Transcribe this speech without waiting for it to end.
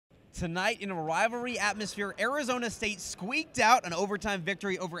Tonight, in a rivalry atmosphere, Arizona State squeaked out an overtime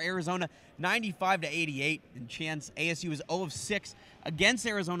victory over Arizona, 95-88. And Chance, ASU is 0-6 against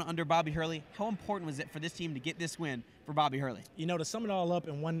Arizona under Bobby Hurley. How important was it for this team to get this win for Bobby Hurley? You know, to sum it all up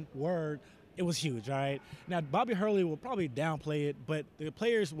in one word, it was huge, all right? Now, Bobby Hurley will probably downplay it, but the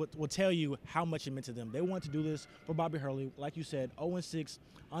players will tell you how much it meant to them. They wanted to do this for Bobby Hurley, like you said, 0-6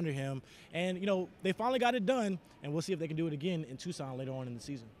 under him. And, you know, they finally got it done, and we'll see if they can do it again in Tucson later on in the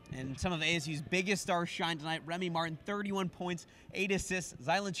season. And some of ASU's biggest stars shine tonight. Remy Martin, 31 points, 8 assists.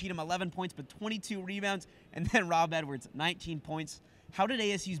 Zylan Cheatham, 11 points, but 22 rebounds. And then Rob Edwards, 19 points. How did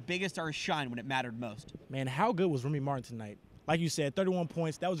ASU's biggest stars shine when it mattered most? Man, how good was Remy Martin tonight? Like you said, 31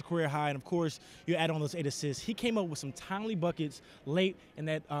 points, that was a career high, and of course, you add on those 8 assists. He came up with some timely buckets late in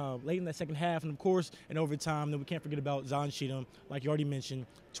that second half, and of course, in overtime. Then we can't forget about Zylan Cheatham, like you already mentioned,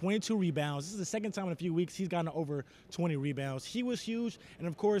 22 rebounds. This is the second time in a few weeks he's gotten over 20 rebounds. He was huge, and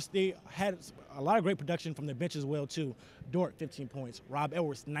of course, they had a lot of great production from their bench as well, too. Dort, 15 points. Rob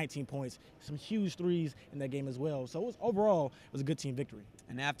Edwards, 19 points. Some huge threes in that game as well. So overall, it was a good team victory.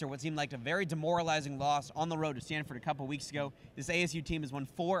 And after what seemed like a very demoralizing loss on the road to Stanford a couple weeks ago, this ASU team has won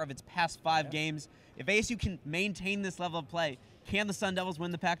 4 of its past 5 games. If ASU can maintain this level of play, can the Sun Devils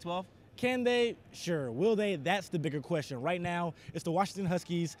win the Pac-12? Can they? Sure. Will they? That's the bigger question. Right now, it's the Washington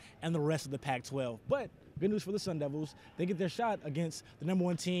Huskies and the rest of the Pac-12. But good news for the Sun Devils. They get their shot against the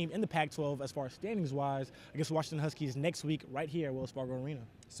 #1 team in the Pac-12 as far as standings-wise against the Washington Huskies next week right here at Wells Fargo Arena.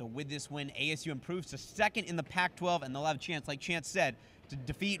 So with this win, ASU improves to 2nd in the Pac-12, and they'll have a chance, like Chance said, to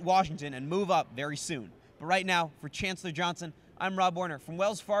defeat Washington and move up very soon. But right now, for Chancellor Johnson, I'm Rob Werner from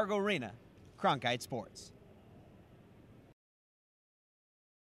Wells Fargo Arena, Cronkite Sports.